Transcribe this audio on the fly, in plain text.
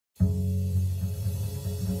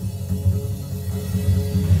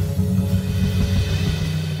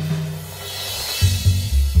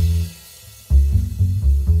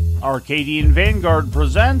Arcadian Vanguard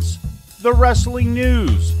presents The Wrestling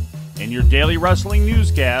News, and your daily wrestling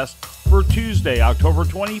newscast for Tuesday, October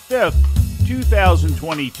 25th,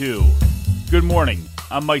 2022. Good morning,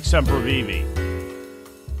 I'm Mike Sempervive.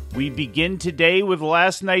 We begin today with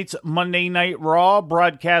last night's Monday Night Raw,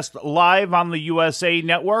 broadcast live on the USA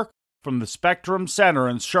Network from the Spectrum Center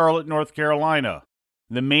in Charlotte, North Carolina.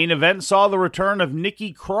 The main event saw the return of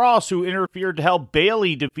Nikki Cross, who interfered to help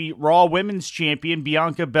Bayley defeat Raw Women's Champion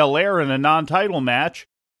Bianca Belair in a non-title match.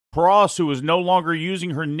 Cross, who was no longer using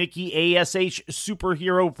her Nikki ASH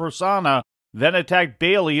superhero persona, then attacked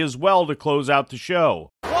Bayley as well to close out the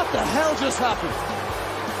show. What the hell just happened?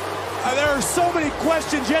 There are so many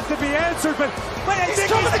questions yet to be answered, but He's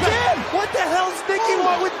coming again! What the hell's Nikki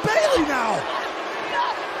want with Bayley now?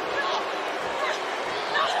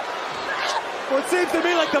 Well, it seems to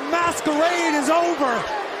me like the masquerade is over.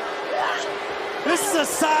 This is a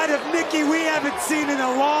side of Nikki we haven't seen in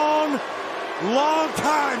a long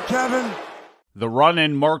time, Kevin. The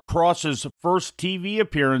run-in marked Cross's first TV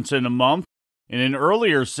appearance in a month. In an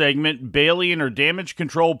earlier segment, Bayley and her Damage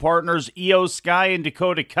Control partners Io Sky and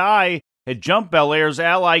Dakota Kai had jumped Belair's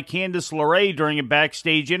ally Candice LeRae during a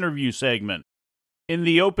backstage interview segment. In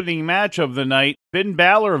the opening match of the night, Finn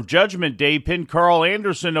Balor of Judgment Day pinned Carl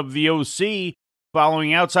Anderson of the OC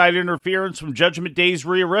following outside interference from Judgment Day's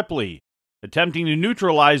Rhea Ripley. Attempting to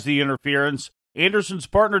neutralize the interference, Anderson's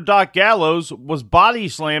partner Doc Gallows was body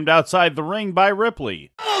slammed outside the ring by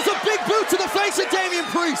Ripley. Gallows a big boot to the face of Damian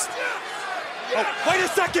Priest. Oh, wait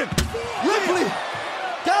a second! Ripley!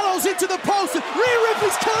 Gallows into the post. Rhea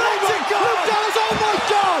Ripley's collapsing. Luke Gallows, oh my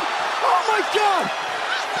God! Oh my God!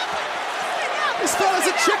 This fella's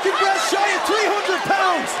a chicken breast shy of 300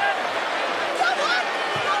 pounds.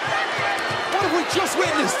 What have we just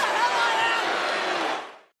witnessed?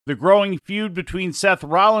 The growing feud between Seth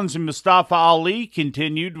Rollins and Mustafa Ali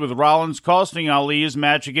continued, with Rollins costing Ali his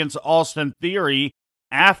match against Austin Theory.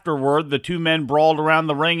 Afterward, the two men brawled around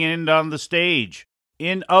the ring and on the stage.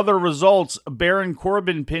 In other results, Baron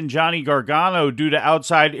Corbin pinned Johnny Gargano due to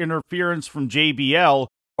outside interference from JBL.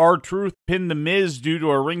 R-Truth pinned The Miz due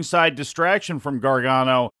to a ringside distraction from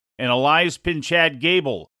Gargano, and Elias pinned Chad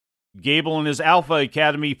Gable. Gable and his Alpha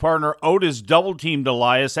Academy partner Otis double-teamed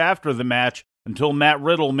Elias after the match until Matt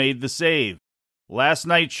Riddle made the save. Last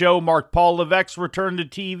night's show marked Paul Levesque's return to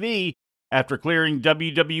TV after clearing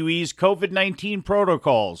WWE's COVID-19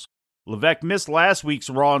 protocols. Levesque missed last week's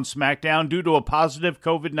Raw and SmackDown due to a positive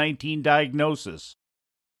COVID-19 diagnosis.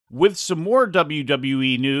 With some more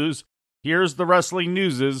WWE news, here's the Wrestling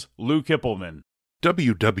News' Lou Kipilman.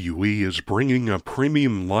 WWE is bringing a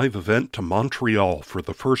premium live event to Montreal for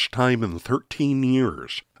the first time in 13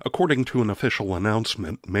 years, according to an official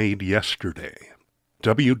announcement made yesterday.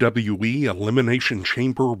 WWE Elimination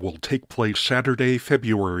Chamber will take place Saturday,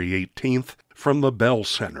 February 18th from the Bell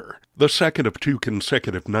Center, the second of two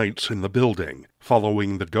consecutive nights in the building,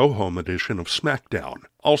 following the go-home edition of SmackDown,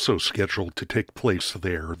 also scheduled to take place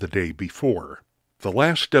there the day before. The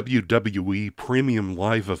last WWE Premium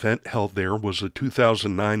Live event held there was a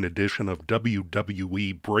 2009 edition of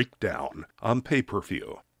WWE Breakdown on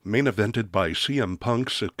pay-per-view, main evented by CM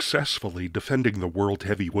Punk successfully defending the World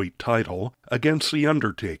Heavyweight title against The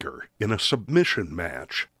Undertaker in a submission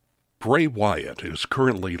match. Bray Wyatt is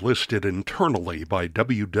currently listed internally by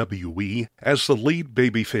WWE as the lead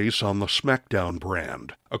babyface on the SmackDown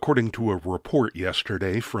brand, according to a report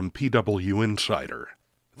yesterday from PW Insider.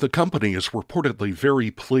 The company is reportedly very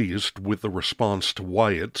pleased with the response to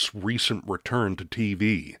Wyatt's recent return to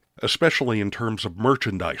TV, especially in terms of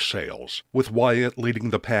merchandise sales, with Wyatt leading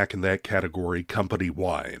the pack in that category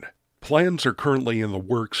company-wide. Plans are currently in the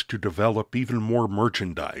works to develop even more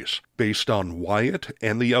merchandise based on Wyatt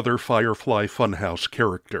and the other Firefly Funhouse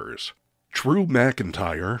characters. Drew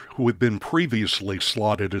McIntyre, who had been previously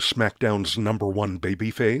slotted as SmackDown's #1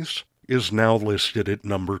 babyface, is now listed at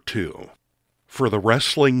 #2. For the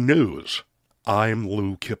Wrestling News, I'm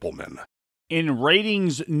Lou Kipilman. In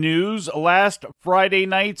ratings news, last Friday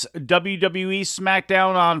night's WWE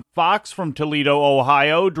SmackDown on Fox from Toledo,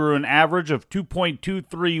 Ohio drew an average of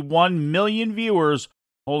 2.231 million viewers,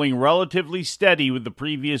 holding relatively steady with the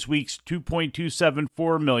previous week's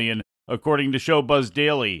 2.274 million, according to Showbuzz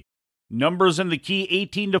Daily. Numbers in the key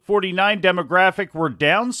 18 to 49 demographic were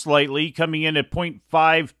down slightly, coming in at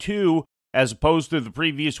 0.52, as opposed to the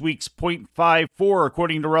previous week's 0.54,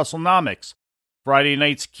 according to WrestleNomics. Friday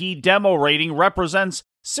night's key demo rating represents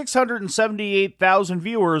 678,000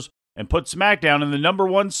 viewers and put SmackDown in the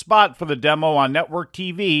 #1 spot for the demo on network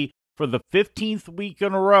TV for the 15th week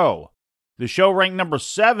in a row. The show ranked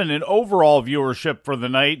 #7 in overall viewership for the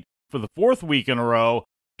night for the 4th week in a row,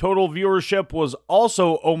 Total viewership was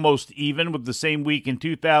also almost even with the same week in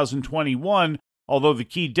 2021, although the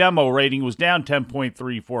key demo rating was down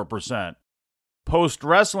 10.34%. Post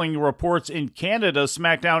Wrestling reports in Canada,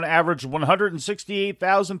 SmackDown averaged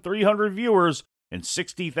 168,300 viewers and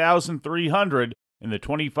 60,300 in the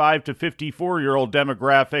 25 to 54-year-old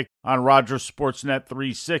demographic on Rogers Sportsnet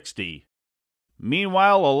 360.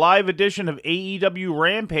 Meanwhile, a live edition of AEW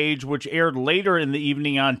Rampage, which aired later in the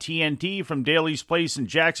evening on TNT from Daly's Place in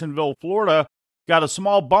Jacksonville, Florida, got a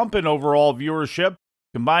small bump in overall viewership,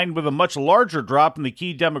 combined with a much larger drop in the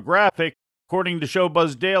key demographic, according to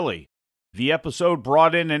Showbuzz Daily. The episode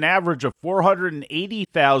brought in an average of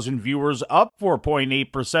 480,000 viewers, up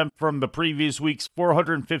 4.8% from the previous week's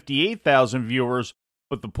 458,000 viewers,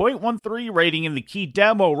 but the .13 rating in the key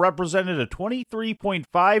demo represented a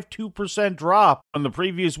 23.52% drop from the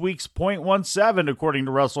previous week's .17, according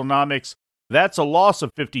to WrestleNomics. That's a loss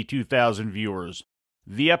of 52,000 viewers.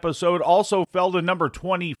 The episode also fell to number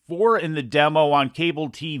 24 in the demo on cable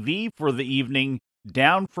TV for the evening,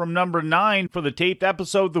 down from number 9 for the taped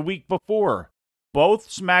episode the week before. Both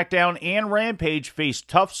SmackDown and Rampage faced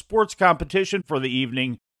tough sports competition for the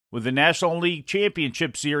evening, with the National League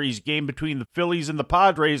Championship Series game between the Phillies and the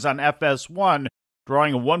Padres on FS1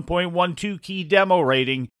 drawing a 1.12 key demo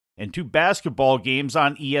rating, and 2 basketball games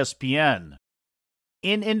on ESPN.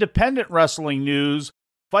 In independent wrestling news,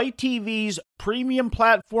 Fight TV's premium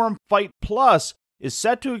platform Fight Plus is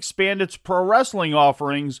set to expand its pro wrestling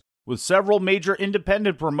offerings, with several major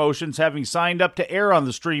independent promotions having signed up to air on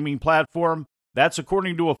the streaming platform. That's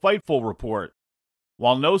according to a Fightful report.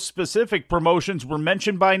 While no specific promotions were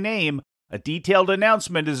mentioned by name, a detailed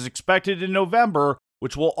announcement is expected in November,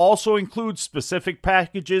 which will also include specific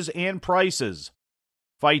packages and prices.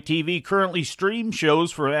 Fight TV currently streams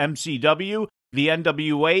shows for MCW, the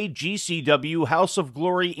NWA, GCW, House of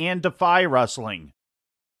Glory, and Defy Wrestling.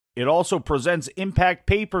 It also presents Impact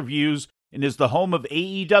pay-per-views and is the home of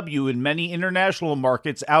AEW in many international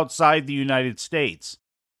markets outside the United States.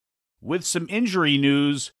 With some injury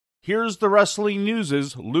news, here's the Wrestling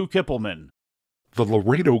News' Lou Kipilman. The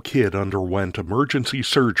Laredo Kid underwent emergency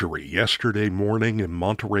surgery yesterday morning in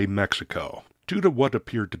Monterrey, Mexico, due to what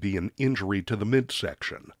appeared to be an injury to the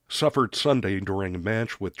midsection, suffered Sunday during a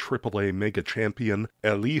match with AAA mega champion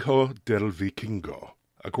El Hijo del Vikingo,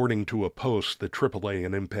 according to a post that AAA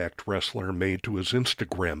and Impact wrestler made to his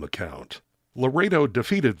Instagram account. Laredo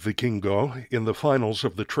defeated Vikingo in the finals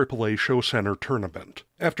of the AAA Show Center tournament,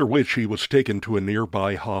 after which he was taken to a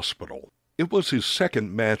nearby hospital. It was his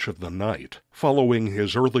second match of the night, following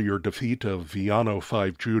his earlier defeat of Villano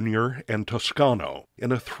 5 Jr. and Toscano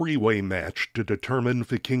in a three-way match to determine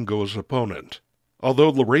Vikingo's opponent.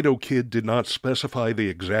 Although Laredo Kid did not specify the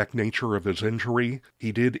exact nature of his injury,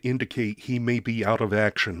 he did indicate he may be out of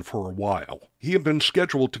action for a while. He had been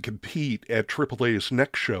scheduled to compete at AAA's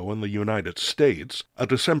next show in the United States, a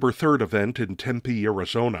December 3rd event in Tempe,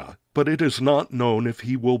 Arizona, but it is not known if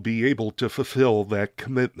he will be able to fulfill that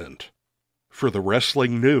commitment. For the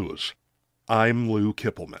Wrestling News, I'm Lou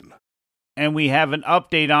Kipilman. And we have an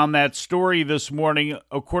update on that story this morning.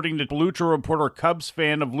 According to Lucha Reporter Cubs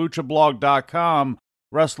fan of LuchaBlog.com,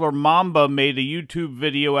 wrestler Mamba made a YouTube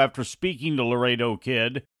video after speaking to Laredo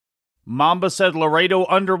Kid. Mamba said Laredo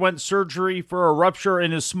underwent surgery for a rupture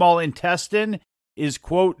in his small intestine, is,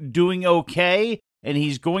 quote, doing okay, and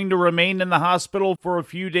he's going to remain in the hospital for a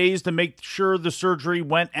few days to make sure the surgery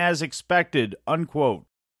went as expected, unquote.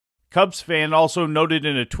 Cubs fan also noted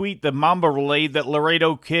in a tweet that Mamba relayed that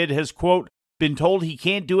Laredo Kid has, quote, been told he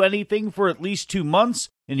can't do anything for at least 2 months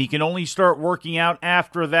and he can only start working out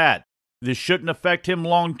after that. This shouldn't affect him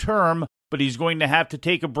long term, but he's going to have to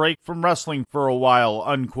take a break from wrestling for a while,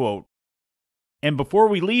 unquote. And before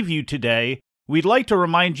we leave you today, we'd like to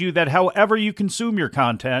remind you that however you consume your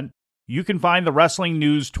content, you can find the Wrestling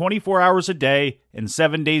News 24 hours a day and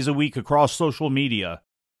 7 days a week across social media.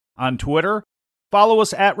 On Twitter, follow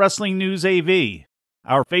us at Wrestling News AV.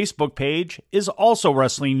 Our Facebook page is also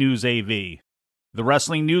Wrestling News AV. The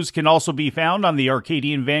Wrestling News can also be found on the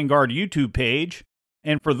Arcadian Vanguard YouTube page.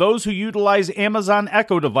 And for those who utilize Amazon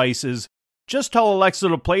Echo devices, just tell Alexa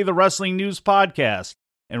to play the Wrestling News podcast.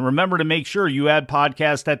 And remember to make sure you add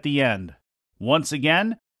podcast at the end. Once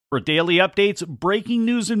again, for daily updates, breaking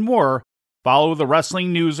news, and more, follow the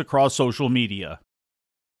Wrestling News across social media.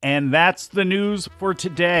 And that's the news for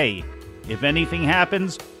today. If anything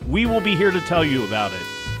happens, we will be here to tell you about it.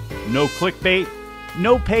 No clickbait,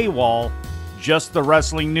 no paywall, just the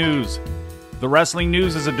Wrestling News. The Wrestling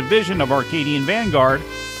News is a division of Arcadian Vanguard,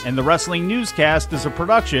 and the Wrestling Newscast is a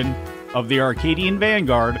production of the Arcadian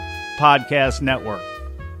Vanguard Podcast Network.